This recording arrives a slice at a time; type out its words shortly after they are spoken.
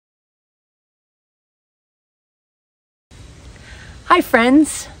Hi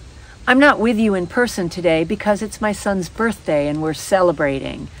friends, I'm not with you in person today because it's my son's birthday and we're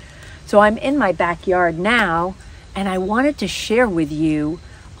celebrating. So I'm in my backyard now and I wanted to share with you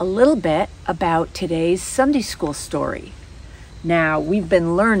a little bit about today's Sunday school story. Now we've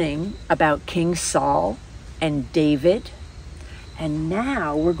been learning about King Saul and David, and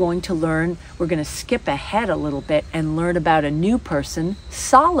now we're going to skip ahead a little bit and learn about a new person,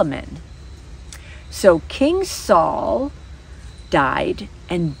 Solomon. So King Saul died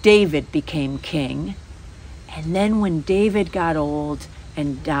and David became king. And then when David got old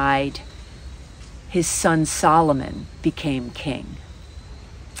and died, his son Solomon became king.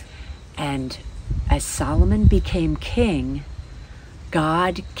 And as Solomon became king,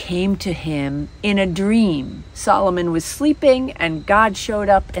 God came to him in a dream. Solomon was sleeping and God showed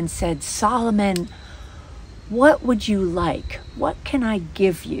up and said, "Solomon, what would you like? What can I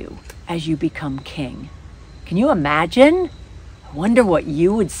give you as you become king?" Can you imagine? I wonder what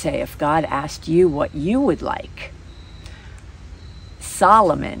you would say if God asked you what you would like.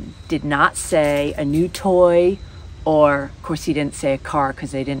 Solomon did not say a new toy, or of course he didn't say a car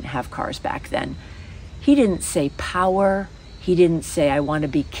because they didn't have cars back then. He didn't say power. He didn't say, "I want to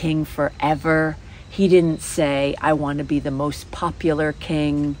be king forever." He didn't say, "I want to be the most popular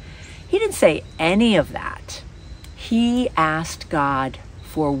king." He didn't say any of that. He asked God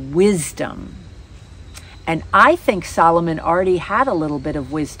for wisdom. And I think Solomon already had a little bit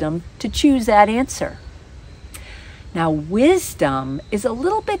of wisdom to choose that answer. Now, wisdom is a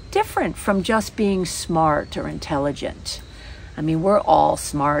little bit different from just being smart or intelligent. I mean, we're all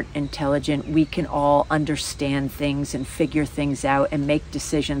smart, intelligent. We can all understand things and figure things out and make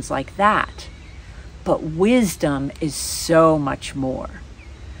decisions like that. But wisdom is so much more.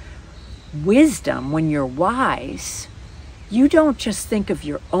 Wisdom, when you're wise, you don't just think of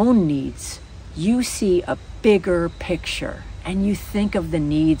your own needs. You see a bigger picture and you think of the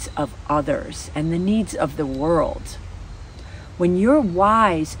needs of others and the needs of the world. When you're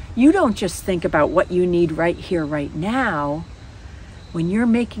wise, you don't just think about what you need right here, right now. When you're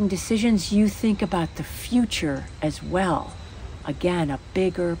making decisions, you think about the future as well. Again, a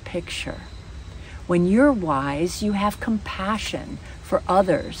bigger picture. When you're wise, you have compassion for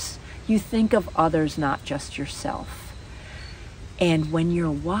others. You think of others, not just yourself. And when you're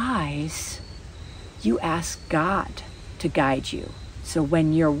wise, you ask God to guide you. So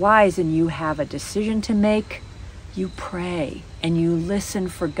when you're wise and you have a decision to make, you pray and you listen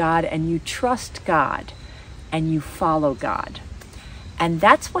for God and you trust God and you follow God. And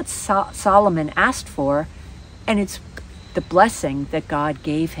that's what Solomon asked for, and it's the blessing that God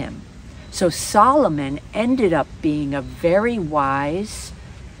gave him. So Solomon ended up being a very wise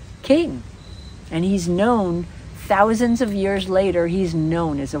king, and he's known thousands of years later, he's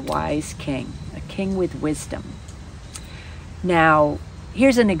known as a wise king, a king with wisdom. Now,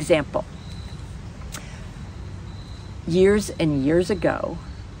 here's an example. Years and years ago,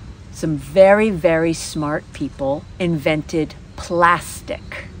 some very, very smart people invented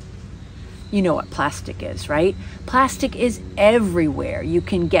plastic. You know what plastic is, right? Plastic is everywhere. You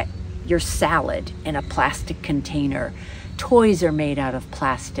can get your salad in a plastic container. Toys are made out of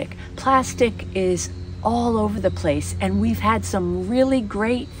plastic. Plastic is all over the place, and we've had some really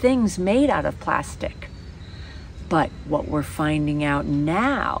great things made out of plastic. But what we're finding out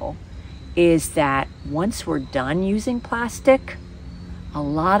now is that once we're done using plastic, a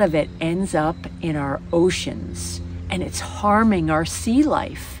lot of it ends up in our oceans, and it's harming our sea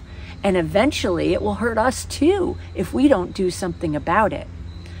life. And eventually it will hurt us too if we don't do something about it.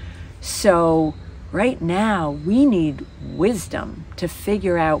 So right now we need wisdom to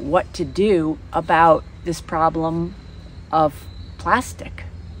figure out what to do about this problem of plastic.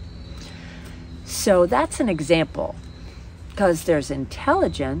 So that's an example, because there's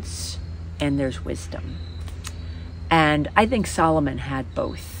intelligence and there's wisdom. And I think Solomon had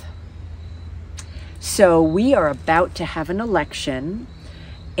both. So we are about to have an election,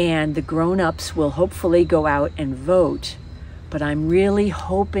 and the grown-ups will hopefully go out and vote. But I'm really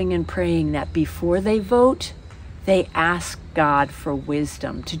hoping and praying that before they vote, they ask God for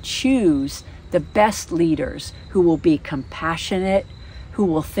wisdom to choose the best leaders who will be compassionate, who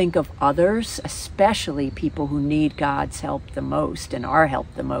will think of others, especially people who need God's help the most and our help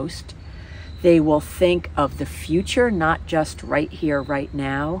the most. They will think of the future, not just right here, right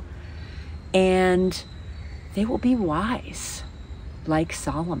now. And they will be wise, like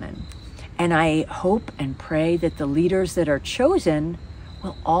Solomon. And I hope and pray that the leaders that are chosen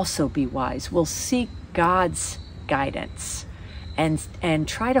will also be wise, will seek God's guidance and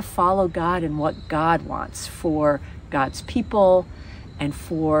try to follow God and what God wants for God's people and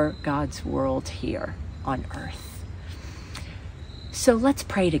for God's world here on earth. So let's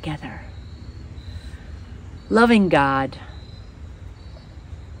pray together. Loving God,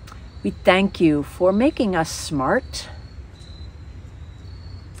 we thank you for making us smart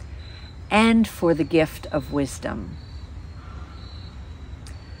and for the gift of wisdom.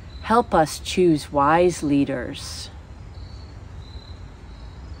 Help us choose wise leaders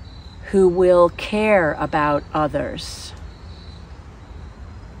who will care about others,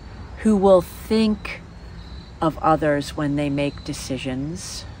 who will think of others when they make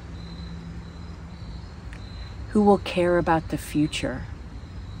decisions, who will care about the future,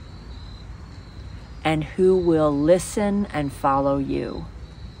 and who will listen and follow you.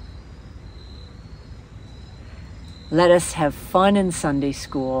 Let us have fun in Sunday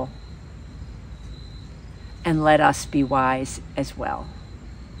school, and let us be wise as well.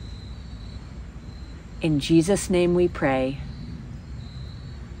 In Jesus' name we pray.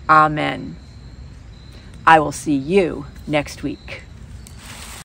 Amen. I will see you next week.